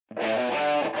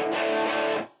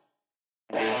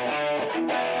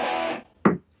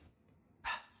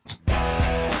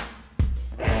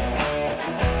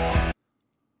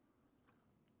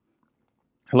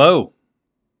Hello.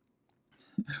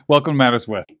 Welcome to Matters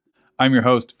With. I'm your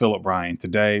host, ThisPhillipBrian.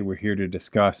 Today, we're here to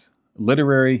discuss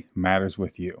Literary Matters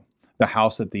With You, The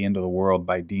House at the End of the World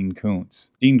by Dean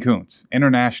Koontz. Dean Koontz,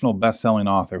 international best-selling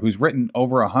author who's written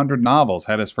over 100 novels,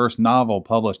 had his first novel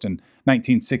published in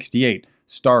 1968,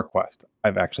 Star Quest.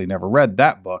 I've actually never read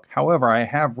that book. However, I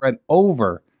have read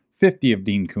over 50 of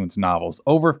Dean Koontz novels,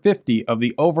 over 50 of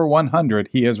the over 100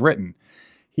 he has written.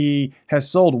 He has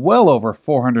sold well over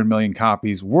 400 million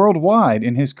copies worldwide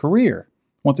in his career.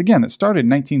 Once again, it started in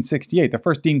 1968. The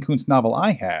first Dean Koontz novel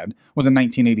I had was in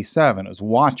 1987. It was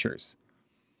Watchers.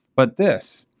 But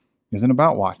this isn't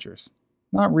about Watchers.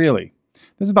 Not really.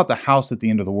 This is about The House at the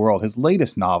End of the World, his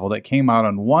latest novel that came out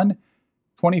on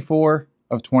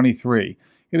 1/24/23.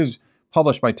 It is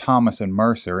published by Thomas and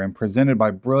Mercer and presented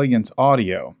by Brilliance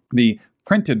Audio. The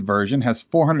printed version has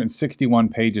 461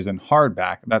 pages in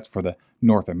hardback. That's for the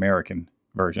North American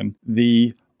version.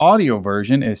 The audio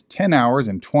version is 10 hours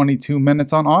and 22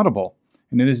 minutes on Audible,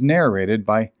 and it is narrated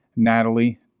by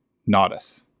Leigh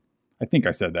Nichols. I think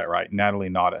I said that right, Leigh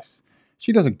Nichols.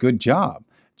 She does a good job.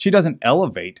 She doesn't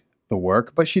elevate the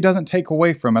work, but she doesn't take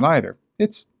away from it either.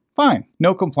 It's fine.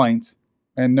 No complaints,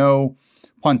 and no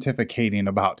pontificating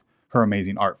about her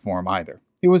amazing art form either.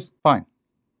 It was fine.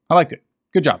 I liked it.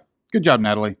 Good job. Good job,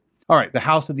 Natalie. All right, The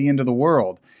House at the End of the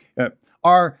World.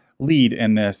 Our lead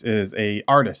in this is an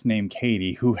artist named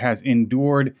Katie who has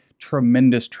endured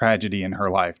tremendous tragedy in her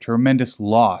life, tremendous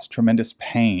loss, tremendous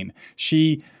pain.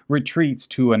 She retreats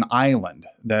to an island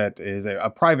that is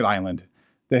a private island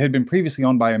that had been previously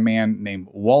owned by a man named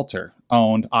Walter.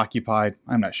 Owned, occupied,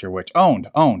 I'm not sure which.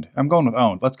 Owned. I'm going with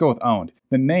owned. Let's go with owned.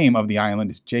 The name of the island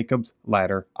is Jacob's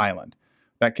Ladder Island.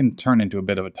 That can turn into a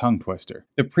bit of a tongue twister.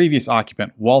 The previous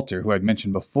occupant, Walter, who I'd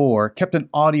mentioned before, kept an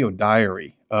audio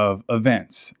diary of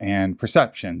events and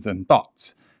perceptions and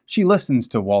thoughts. She listens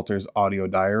to Walter's audio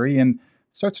diary and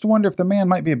starts to wonder if the man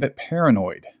might be a bit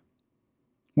paranoid.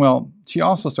 Well, she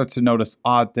also starts to notice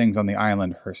odd things on the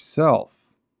island herself.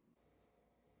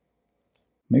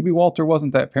 Maybe Walter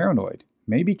wasn't that paranoid.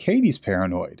 Maybe Katie's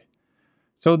paranoid.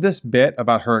 So this bit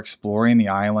about her exploring the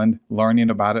island, learning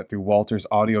about it through Walter's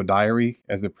audio diary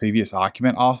as the previous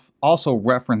occupant, also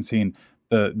referencing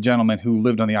the gentleman who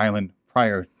lived on the island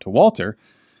prior to Walter,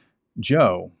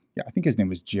 Joe. Yeah, I think his name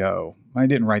was Joe. I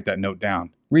didn't write that note down.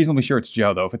 Reasonably sure it's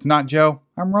Joe, though. If it's not Joe,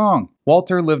 I'm wrong.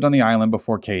 Walter lived on the island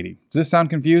before Katie. Does this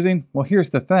sound confusing? Well, here's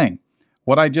the thing.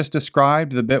 What I just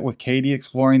described, the bit with Katie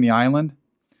exploring the island,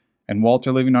 and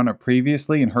Walter living on it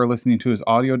previously, and her listening to his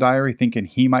audio diary, thinking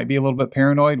he might be a little bit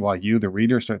paranoid, while you, the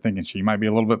reader, start thinking she might be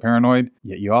a little bit paranoid.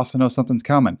 Yet you also know something's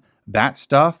coming. That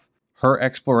stuff, her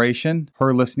exploration,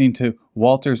 her listening to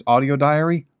Walter's audio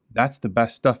diary, that's the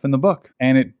best stuff in the book.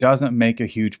 And it doesn't make a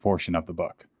huge portion of the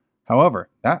book. However,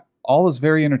 that all is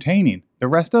very entertaining. The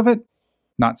rest of it,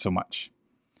 not so much.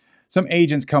 Some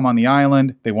agents come on the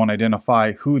island. They want to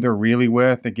identify who they're really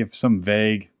with. They give some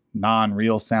vague,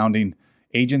 non-real sounding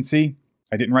agency.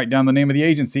 I didn't write down the name of the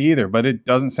agency either, but it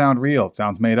doesn't sound real. It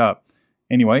sounds made up.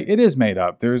 Anyway, it is made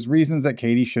up. There's reasons that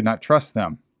Katie should not trust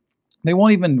them. They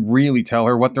won't even really tell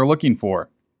her what they're looking for.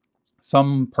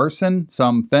 Some person,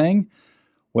 something,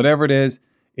 whatever it is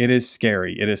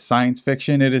scary. It is science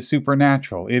fiction. It is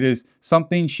supernatural. It is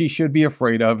something she should be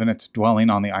afraid of, and it's dwelling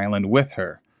on the island with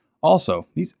her. Also,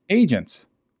 these agents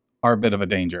are a bit of a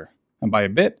danger. And by a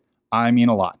bit, I mean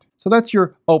a lot. So that's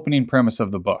your opening premise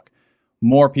of the book.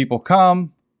 More people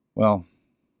come, well,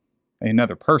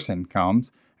 another person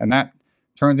comes, and that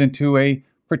turns into a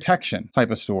protection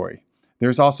type of story.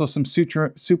 There's also some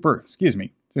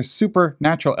there's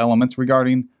supernatural elements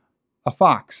regarding a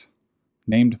fox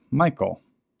named Michael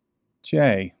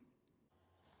J.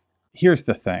 Here's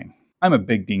the thing. I'm a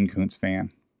big Dean Koontz fan,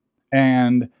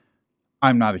 and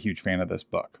I'm not a huge fan of this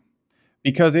book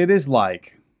because it is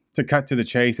like, to cut to the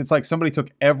chase, it's like somebody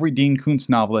took every Dean Koontz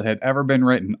novel that had ever been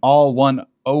written,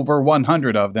 over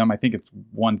 100 of them, I think it's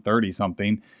 130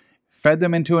 something, fed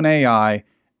them into an AI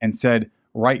and said,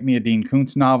 write me a Dean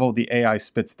Koontz novel. The AI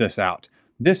spits this out.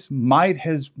 This might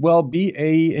as well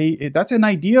be that's an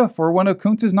idea for one of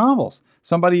Koontz's novels.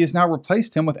 Somebody has now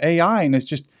replaced him with AI and is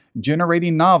just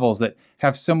generating novels that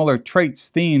have similar traits,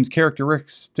 themes,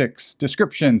 characteristics,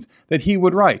 descriptions that he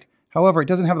would write. However, it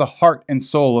doesn't have the heart and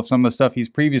soul of some of the stuff he's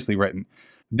previously written.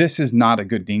 This is not a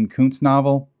good Dean Koontz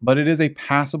novel, but it is a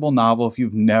passable novel if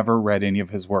you've never read any of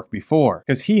his work before,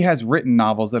 because he has written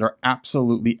novels that are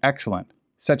absolutely excellent,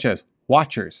 such as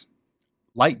Watchers,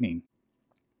 Lightning,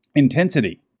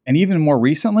 Intensity, and even more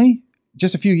recently,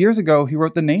 just a few years ago, he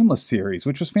wrote the Nameless series,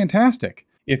 which was fantastic.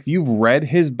 If you've read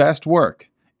his best work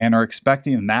and are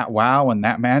expecting that wow and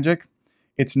that magic,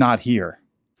 it's not here.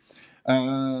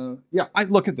 Yeah,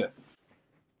 look at this.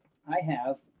 I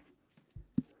have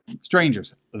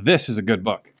Strangers. This is a good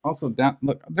book. Also, down,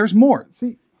 look, there's more.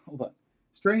 See, hold on.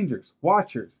 Strangers,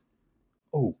 Watchers.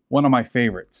 Oh, one of my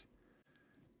favorites.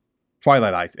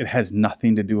 Twilight Eyes. It has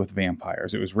nothing to do with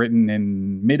vampires. It was written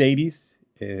in mid-'80s.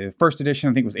 First edition,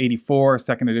 I think, was 84.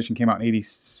 Second edition came out in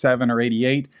 87 or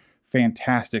 88.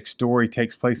 Fantastic story.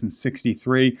 Takes place in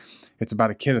 63. It's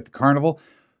about a kid at the carnival.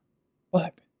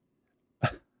 But,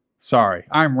 sorry,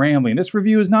 I'm rambling. This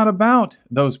review is not about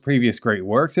those previous great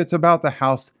works. It's about The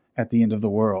House at the End of the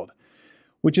World,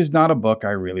 which is not a book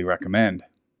I really recommend.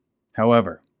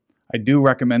 However, I do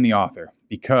recommend the author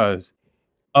because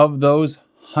of those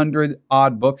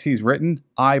 100-odd books he's written,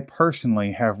 I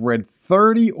personally have read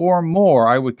 30 or more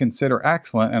I would consider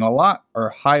excellent, and a lot are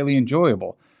highly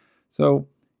enjoyable. So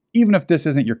even if this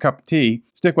isn't your cup of tea,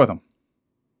 stick with them.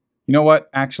 You know what?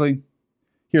 Actually,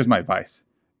 here's my advice.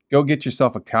 Go get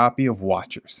yourself a copy of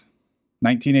Watchers.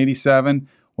 1987.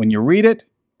 When you read it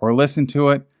or listen to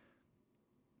it,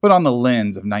 put on the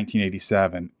lens of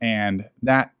 1987. And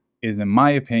that is, in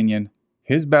my opinion,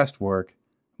 his best work,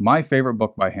 my favorite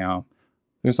book by him.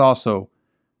 There's also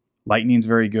Lightning's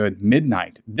very good.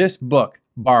 Midnight. This book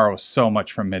borrows so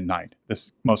much from Midnight.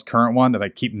 This most current one that I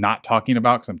keep not talking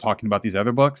about because I'm talking about these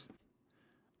other books.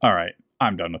 All right,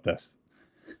 I'm done with this.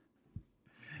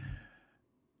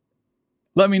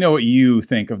 Let me know what you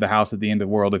think of The House at the End of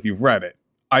the World if you've read it.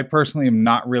 I personally am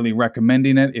not really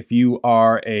recommending it. If you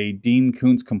are a Dean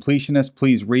Koontz completionist,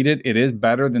 please read it. It is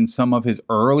better than some of his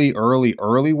early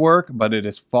work, but it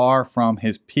is far from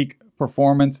his peak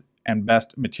performance and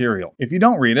best material. If you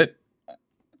don't read it,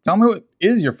 tell me what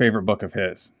is your favorite book of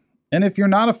his. And if you're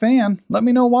not a fan, let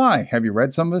me know why. Have you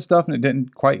read some of his stuff and it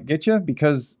didn't quite get you?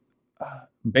 Because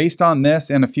based on this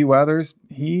and a few others,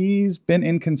 he's been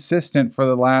inconsistent for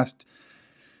the last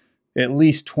at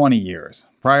least 20 years.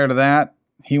 Prior to that,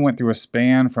 he went through a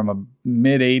span from a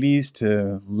mid-'80s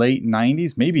to late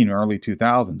 90s, maybe in early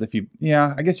 2000s.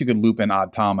 I guess you could loop in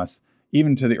Odd Thomas,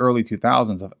 even to the early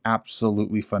 2000s of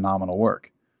absolutely phenomenal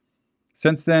work.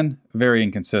 Since then, very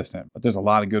inconsistent, but there's a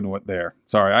lot of good one there.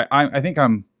 Sorry, I think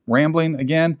I'm rambling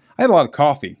again. I had a lot of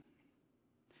coffee.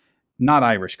 Not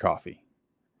Irish coffee.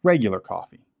 Regular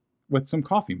coffee. With some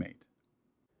coffee mate.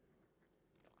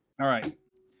 All right.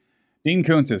 Dean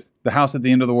Koontz's The House at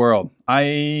the End of the World.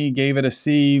 I gave it a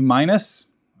C-,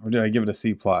 or did I give it a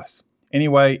C+?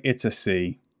 Anyway, it's a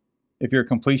C. If you're a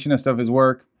completionist of his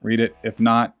work, read it. If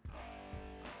not,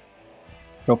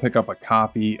 go pick up a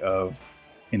copy of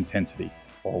Intensity,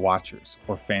 or Watchers,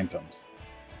 or Phantoms.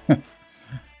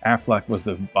 Affleck was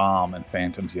the bomb in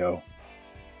Phantoms, yo.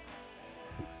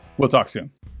 We'll talk soon.